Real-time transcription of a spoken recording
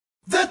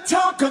The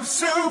talk of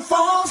Sioux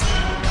Falls,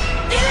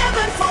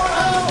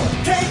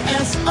 1140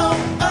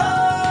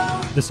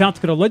 KSOO. The South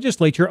Dakota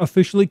legislature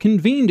officially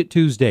convened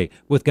Tuesday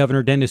with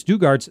Governor Dennis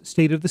Dugard's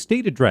State of the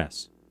State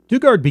address.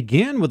 Dugard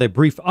began with a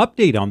brief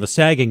update on the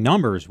sagging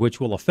numbers, which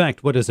will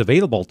affect what is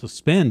available to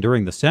spend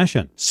during the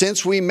session.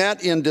 Since we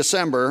met in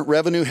December,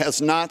 revenue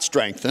has not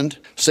strengthened.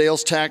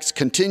 Sales tax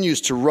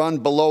continues to run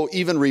below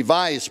even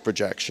revised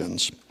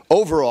projections.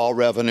 Overall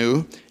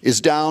revenue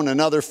is down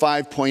another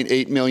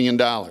 $5.8 million.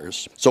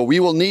 So we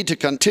will need to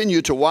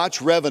continue to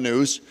watch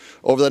revenues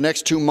over the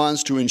next 2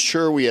 months to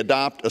ensure we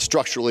adopt a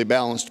structurally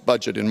balanced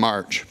budget in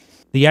March.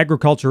 The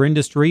agriculture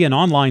industry and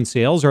online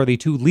sales are the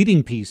two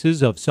leading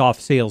pieces of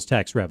soft sales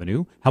tax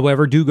revenue.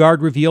 However,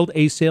 Dugard revealed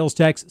a sales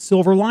tax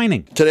silver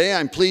lining. Today,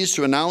 I'm pleased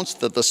to announce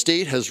that the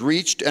state has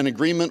reached an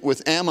agreement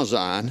with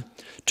Amazon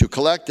to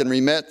collect and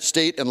remit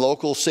state and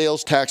local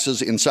sales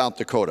taxes in South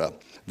Dakota.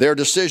 Their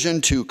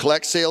decision to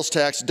collect sales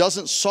tax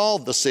doesn't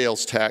solve the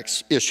sales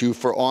tax issue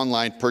for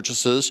online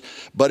purchases,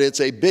 but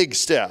it's a big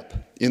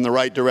step in the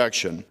right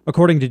direction.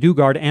 According to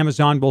Dugard,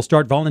 Amazon will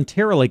start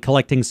voluntarily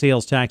collecting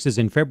sales taxes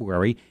in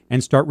February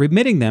and start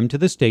remitting them to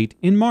the state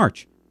in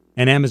March.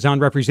 And Amazon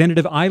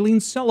representative Eileen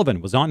Sullivan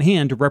was on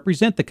hand to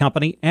represent the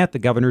company at the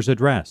governor's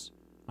address.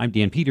 I'm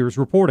Dan Peters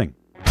reporting.